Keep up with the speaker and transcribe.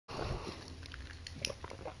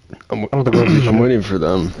I'm waiting for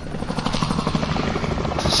them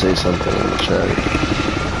to say something in the chat.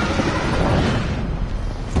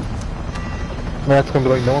 That's gonna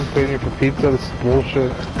be like, no one paid me for pizza, this is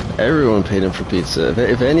bullshit. Everyone paid him for pizza.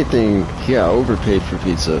 If anything, he got overpaid for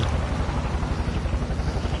pizza.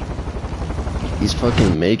 He's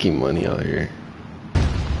fucking making money out here.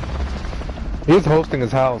 He's hosting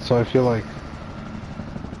his house, so I feel like...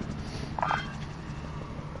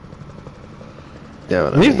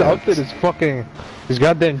 Yeah, he needs to update his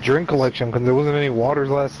goddamn drink collection, because there wasn't any waters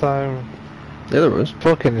last time. Yeah, there was.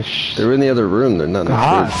 Fucking they were in the other room, they're not in the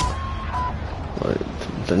hot. fridge.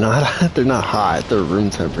 They're not hot, they're room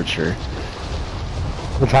temperature.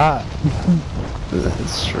 It's hot.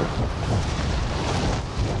 It's true.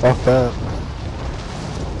 Fuck that.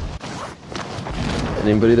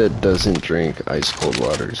 Anybody that doesn't drink ice cold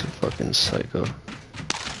water is a fucking psycho.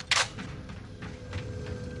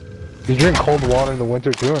 You drink cold water in the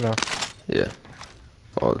winter too, or no? Yeah.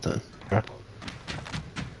 All the time. Yeah.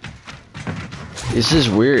 It's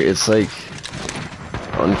just weird, it's like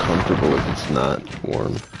uncomfortable if it's not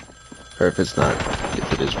warm. Or if it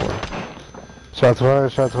is warm. Shots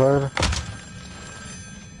fired, shots fired.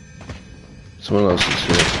 Someone else is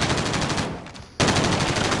here.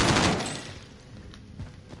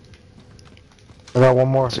 I got one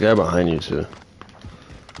more. There's a guy behind you too.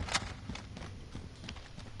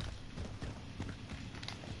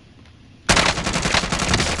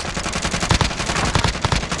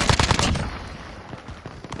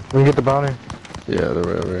 We can get the bounty. Yeah, they're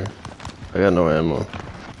right over here. I got no ammo.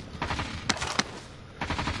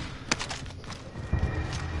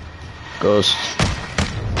 Ghost.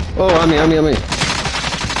 Oh, on me.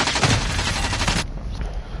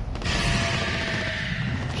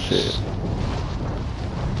 Shit.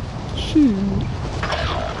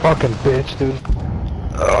 Fucking bitch, dude.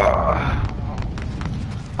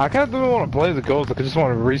 I kinda don't want to play the ghost, I just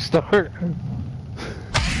want to restart.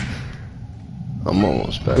 I'm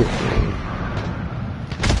almost back.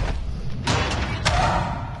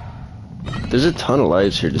 There's a ton of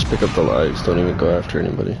lives here, just pick up the lives, don't even go after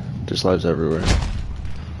anybody. There's lives everywhere.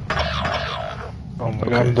 Oh my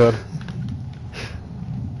god, I'm dead.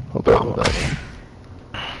 Hold on.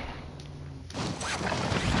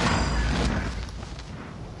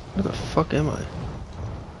 Where the fuck am I?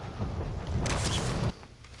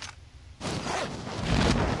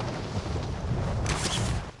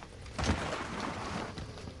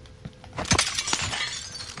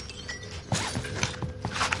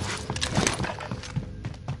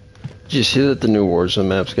 Did you see that the new Warzone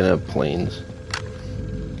map's gonna have planes?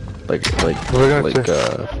 Like World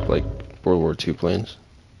War II planes?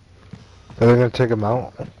 Are they gonna take them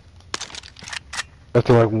out?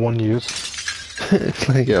 After like one use?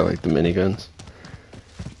 Yeah, like the miniguns.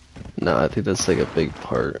 No, I think that's like a big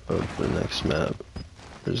part of the next map.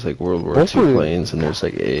 There's like World War II planes and there's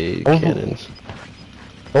like cannons.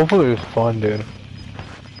 Hopefully it's fun, dude.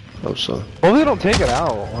 Hope so. Hopefully they don't take it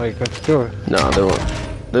out. Like, let's do it. No, they won't.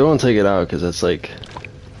 They won't take it out because that's like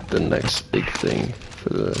the next big thing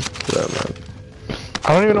for that map.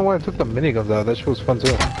 I don't even know why I took the miniguns out. That shit was fun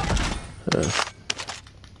too. Yeah.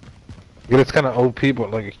 Yeah, it's kind of OP,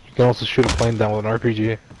 but like you can also shoot a plane down with an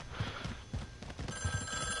RPG.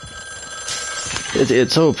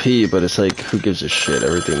 It's OP, but it's like who gives a shit?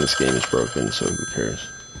 Everything in this game is broken, so who cares?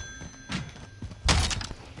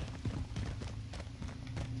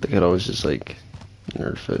 They could always just like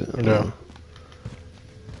nerf it. I don't know.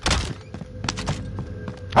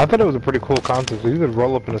 I thought it was a pretty cool concept. You could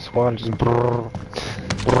roll up in a squad and just brrr,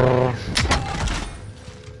 brrr.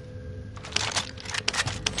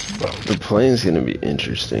 The plane's gonna be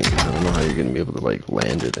interesting because I don't know how you're gonna be able to like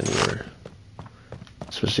land it anywhere.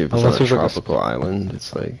 Especially if it's on a tropical island,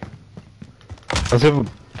 it's like... Let's have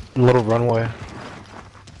a little runway.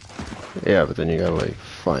 Yeah, but then you gotta like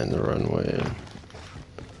find the runway and...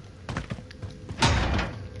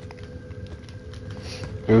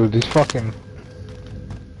 Dude, these fucking...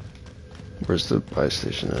 Where's the buy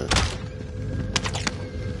station at?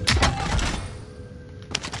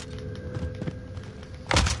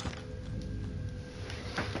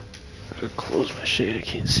 I gotta close my shade, I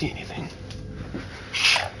can't see anything.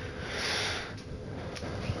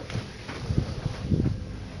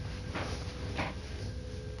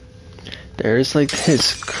 There's like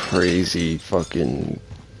this crazy fucking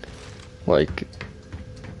like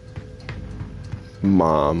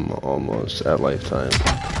mom almost at Lifetime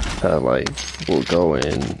that like will go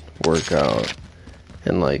in, work out,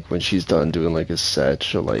 and like when she's done doing like a set,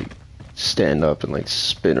 she'll like stand up and like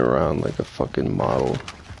spin around like a fucking model.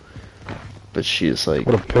 But she is like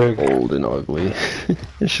old and ugly.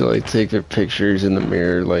 And she'll like take her pictures in the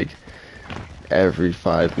mirror like every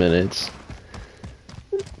 5 minutes.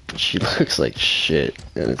 But she looks like shit,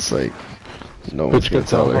 and it's like no one's gonna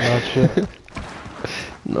tell her. That shit.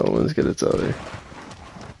 No one's gonna tell her.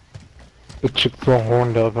 The chick's so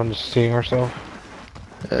horned up on just seeing herself.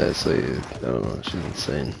 Yeah, it's like, I don't know, she's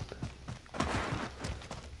insane.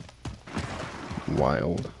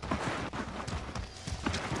 Wild.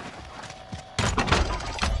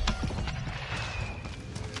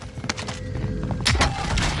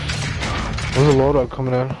 Where's the loadout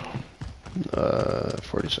coming in?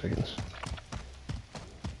 40 seconds.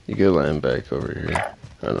 You could land back over here.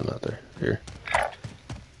 Oh, no, not there. Here.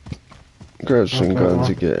 Grab some guns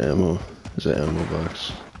to get ammo. There's an ammo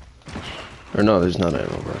box. Or no, there's not an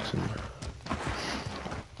ammo box anymore.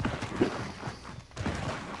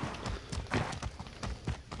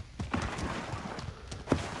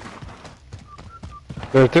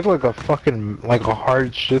 Dude, I took like a fucking, like a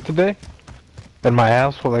hard shit today. And my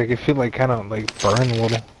ass will like, it feel like kind of like burn a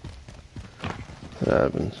little. It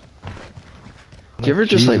happens. Do you ever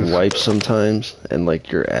just like wipe sometimes and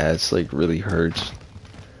like your ass like really hurts?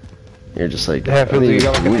 You're just like, yeah, I feel like you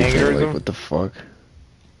got like an aneurysm. Like, what the fuck?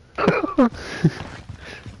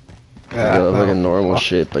 Yeah, you like a normal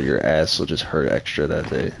shit, but your ass will just hurt extra that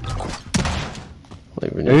day.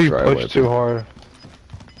 Like when you dry push too hard.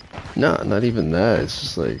 Nah, not even that. It's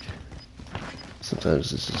just like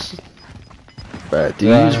sometimes it's just bad. Do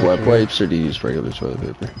you use wet wipes or do you use regular toilet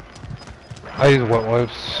paper? I use wet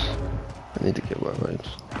wipes. I need to get wet wipes.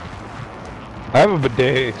 I have a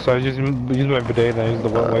bidet, so I just use my bidet and I use the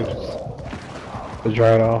wet wipes to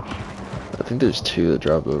dry it off. I think there's 2 that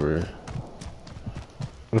dropped over here.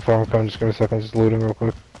 On the farm, I'm just gonna second, just looting real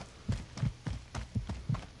quick.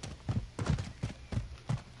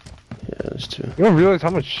 Yeah, there's 2. You don't realize how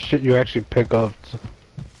much shit you actually pick up.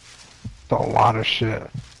 It's a lot of shit.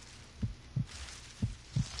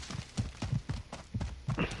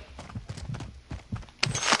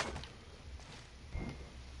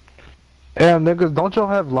 Damn, niggas, don't y'all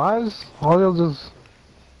have lives? All y'all just...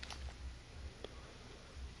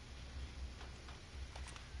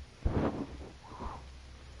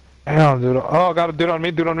 Damn, dude. Oh, got a dude on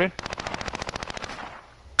me, dude on me.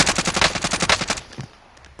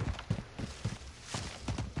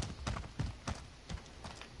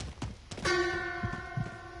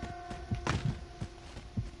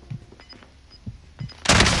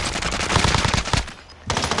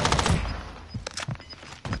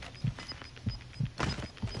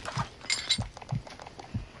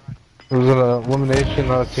 It was an elimination,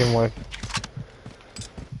 not a team wipe.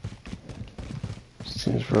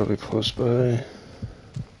 Seems probably close by.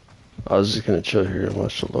 I was just gonna chill here and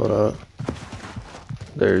watch the loadout.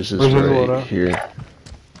 There's this right here.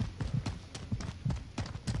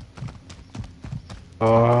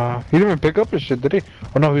 He didn't even pick up his shit, did he?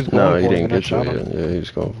 Oh no, he's going for it. No, he didn't get to it yet. Yeah, he was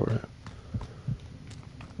going for it.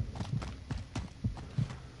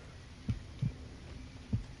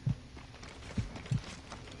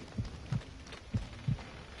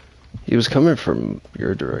 He was coming from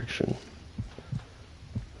your direction.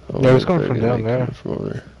 Yeah, he was coming from down there. From over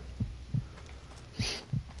there.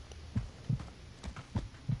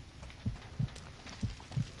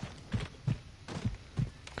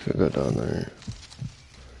 Could go down there.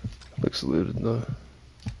 Looks looted though.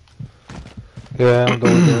 Yeah, I'm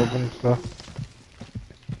doors are open, so.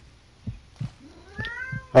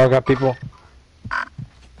 Oh, I got people.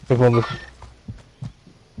 People in this.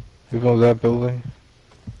 People in that building.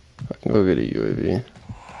 I can go get a UAV.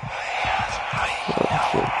 Oh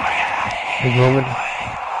shit. He's moving.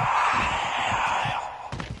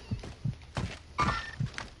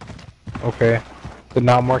 Okay. Did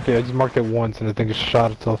not mark it. I just marked it once and the thing just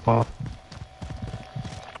shot itself off.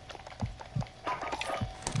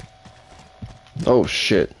 Oh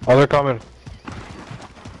shit. Oh, they're coming.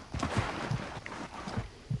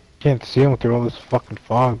 Can't see them through all this fucking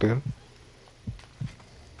fog, dude.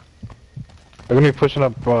 They're gonna be pushing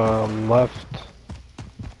up left.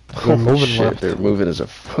 They're moving shit, left. They're moving as a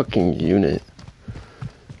fucking unit.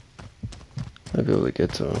 I'll be able to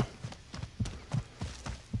get to them.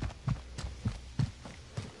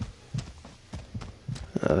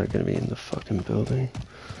 Oh, they're gonna be in the fucking building.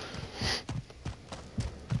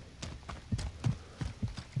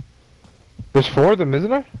 There's 4 of them, isn't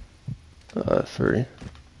there? 3.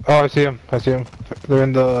 Oh, I see them. I see them. They're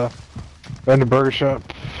in the burger shop.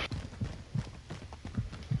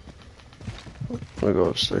 I'm gonna go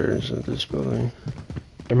upstairs at this building.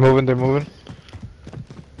 They're moving. They're moving.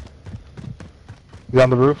 He's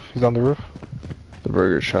on the roof. He's on the roof. The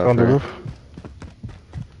burger shop. On the roof.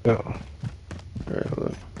 Yeah. Alright, hold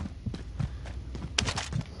up.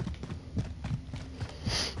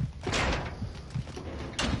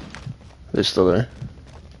 They're still there.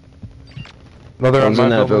 No, they're on One's my in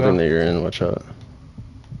that building now. that you're in. Watch out.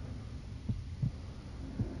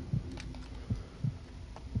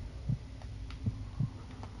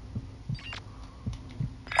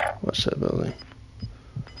 Watch that building.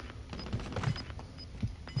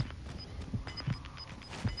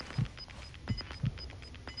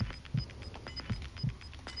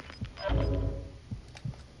 Oh,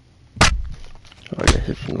 I got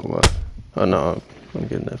hit from the left. Oh no, I'm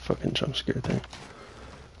getting that fucking jump scare thing.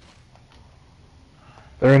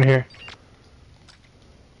 They're in here.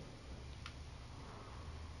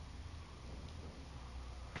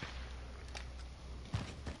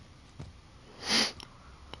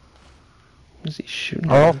 Is he shooting?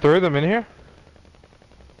 Are all three of them in here?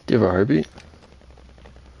 Do you have a heartbeat?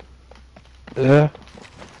 Yeah.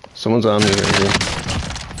 Someone's on me right here.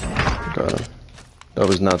 Got him. That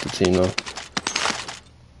was not the team though.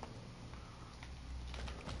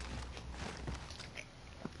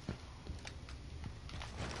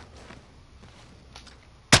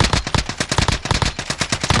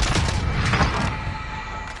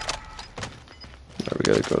 Now we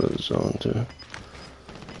gotta go to the zone too.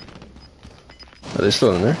 Are they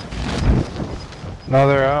still in there? No,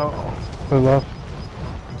 they're out. They left.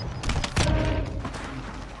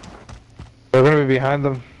 They're gonna be behind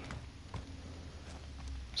them.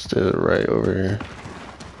 Stay to the right over here.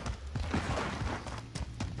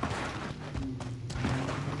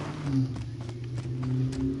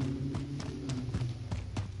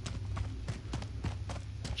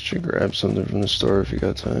 Should grab something from the store if you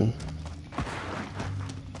got time.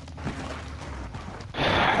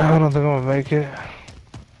 I don't think I'm gonna make it.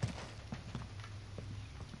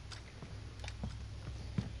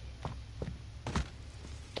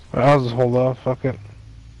 I'll just hold off, fuck it.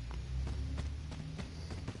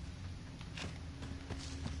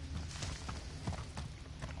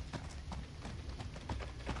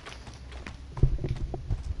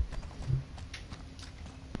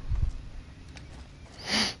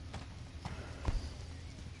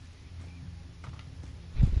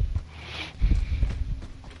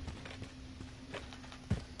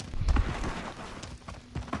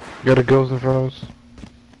 Got a ghost in front of us.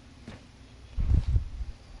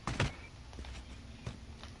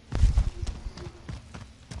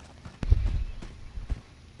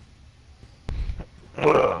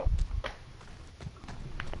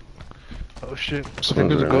 Oh shit. I think Someone's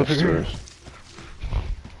there's a right ghost next in to here. us.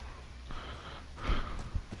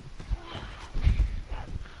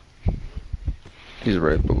 He's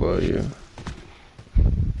right below you.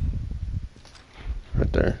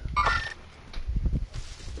 Right there.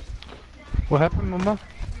 What happened, Mama?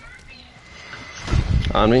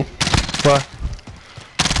 On me? What?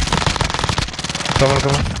 Come on.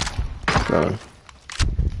 Got him.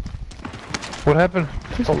 What happened?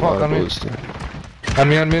 Oh fuck, on me. Ballistic. On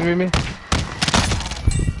me.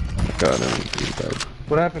 Got him. He's dead.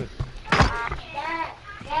 What happened?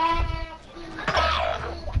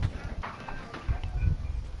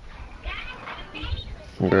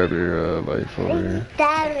 Grab your life over here.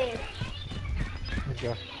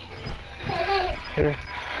 Ya. Here.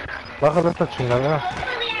 Bájale esta chingadera.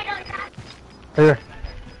 Here.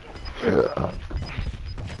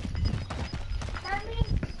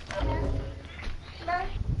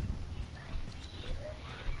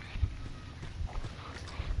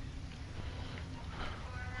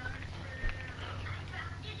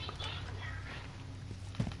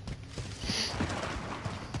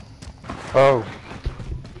 Oh.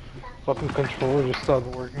 Fucking controller just stopped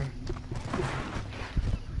working.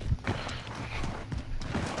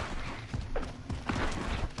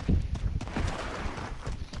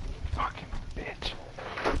 Fucking bitch.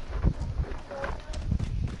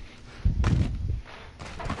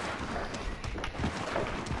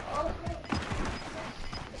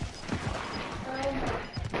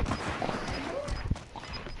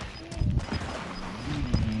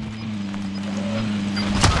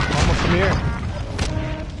 Mama, come here.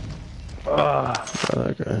 Oh,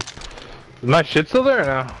 that guy. Is my shit still there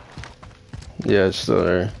now? Yeah, it's still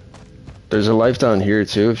there. There's a life down here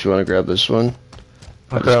too if you want to grab this one.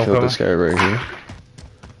 I Okay, just I'm killed coming. this guy right here.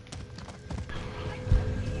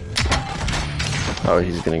 Oh,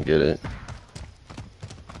 he's gonna get it.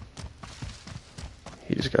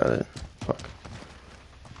 He's got it. Fuck.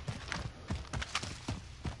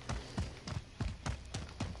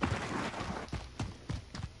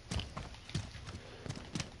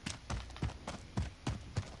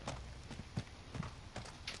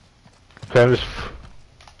 Okay, I'm just...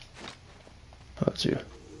 Oh, that's you.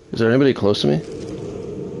 Is there anybody close to me?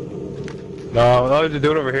 No, just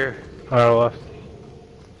do it over here. On our left.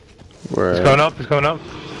 Where? He's coming up.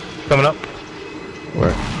 Coming up.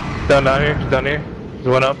 Where? Down here. Down here. There's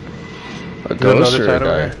one up. A ghost or a over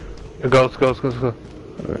guy? here. A ghost. Okay.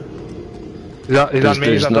 He's on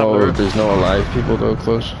me. He's on top of the roof. There's no alive people though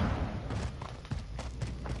close.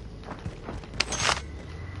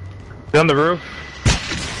 He's on the roof.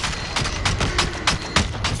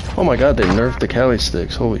 Oh my god, they nerfed the Cali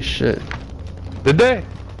sticks. Holy shit. Did they?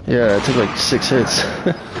 Yeah, I took like 6 hits.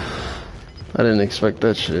 I didn't expect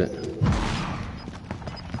that shit.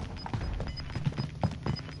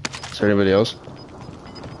 Is there anybody else?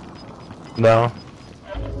 No.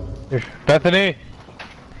 Bethany!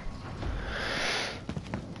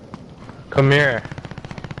 Come here.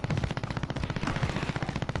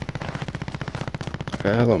 I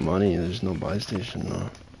got hella money, there's no buy station though.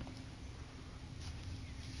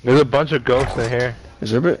 There's a bunch of ghosts in here. Is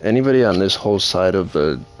there anybody on this whole side of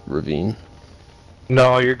the ravine?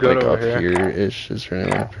 No, you're good like over up here. here-ish? Is there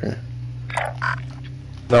anyone up here?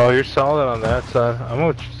 No, you're solid on that side.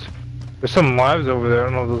 There's some lives over there.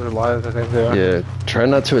 I don't know if those are lives. I think they are. Yeah, try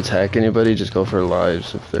not to attack anybody, just go for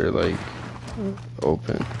lives if they're like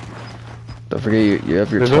open. Don't forget you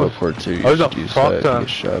have your teleport too, you should use that to get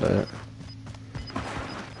shot at.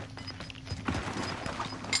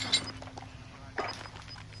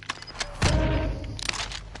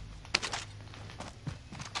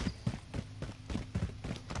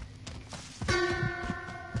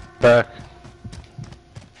 Back.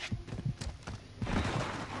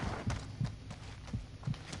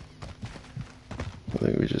 I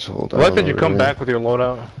think we just hold on. Why did you come back with your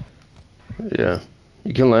loadout? Yeah.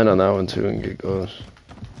 You can land on that one too and get ghosts.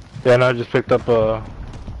 Yeah, no, I just picked up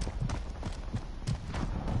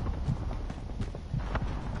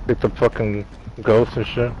fucking ghosts and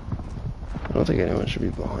shit. I don't think anyone should be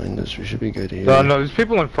behind us. We should be good here. No, there's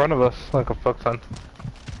people in front of us, like a fuck ton.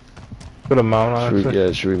 Good amount,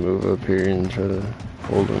 honestly. Should we move up here and try to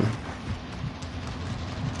hold them?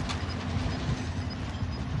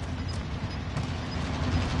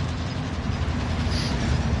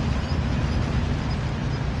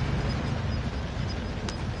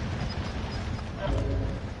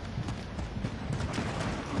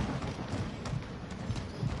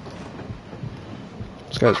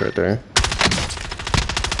 This guy's right there.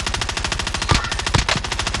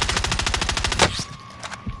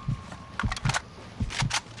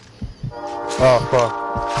 Oh fuck.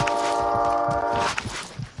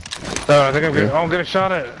 No, I think I'm getting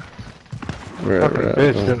shot at. We're Fucking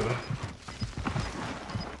bitch, dude.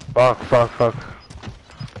 Fuck.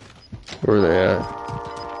 Where are they at?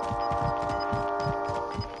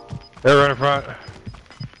 They're right in front.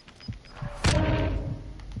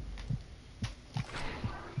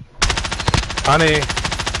 Honey.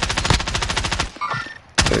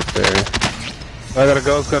 Right there. I gotta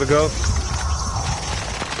go.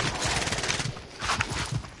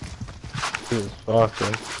 Jesus fuck,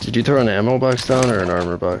 dude. Did you throw an ammo box down or an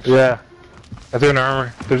armor box? Yeah. I threw an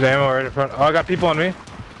armor. There's ammo right in front. Oh, I got people on me.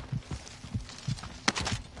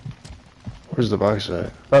 Where's the box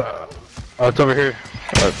at? Oh, it's over here.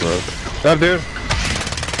 Oh, I broke. That dude.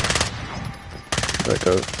 Back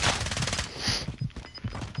up.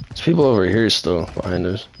 There's people over here still behind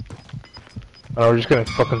us. Oh, we're just getting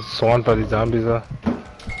fucking swamped by these zombies though.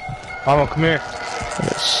 Mama, come here. I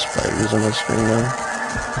got spiders on my screen now.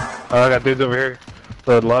 Oh, I got dudes over here.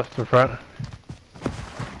 To the left in front.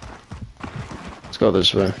 Let's go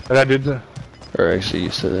this way. I got dudes. Or actually, you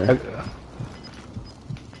stay there.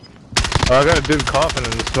 I got a dude coughing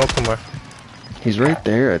in the smoke somewhere. He's right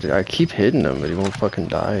there. I keep hitting him, but he won't fucking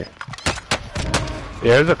die.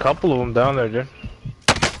 Yeah, there's a couple of them down there, dude.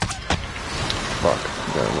 Fuck.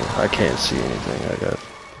 I can't see anything. I got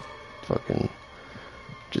fucking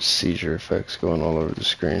just seizure effects going all over the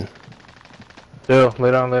screen. Dude, lay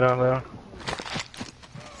down. I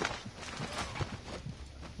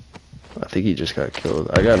think he just got killed.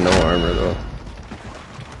 I got no armor though.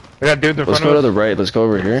 I got dudes in front of us. Let's go to the right. Let's go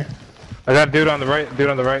over here. I got a dude on the right.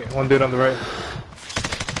 One dude on the right.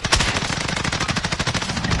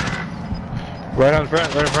 Right in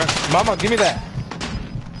front. Mama, give me that.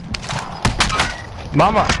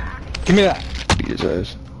 Mama, give me that. Beat his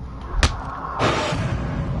ass.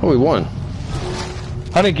 Oh, we won.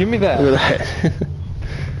 Honey, give me that. Look at that.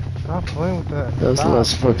 Stop playing with that. That was the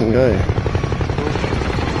last fucking guy.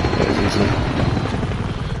 That was easy.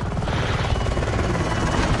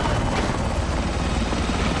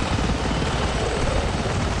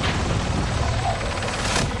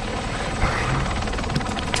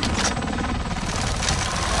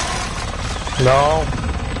 No.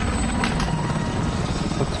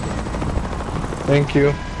 Thank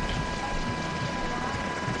you.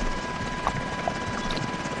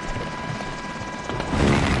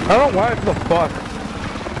 I don't know why the fuck.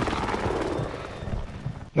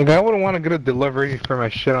 Like, I wouldn't want to get a delivery for my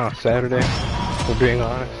shit on a Saturday, for being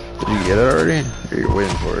honest. Did you get it already? Or you're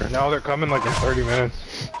waiting for it? No, they're coming like in 30 minutes.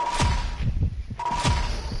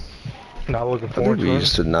 Not looking I forward think we to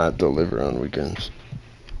used it. to not deliver on weekends.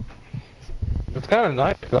 It's kind of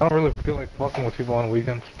nice, 'cause I don't really feel like fucking with people on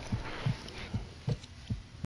weekends.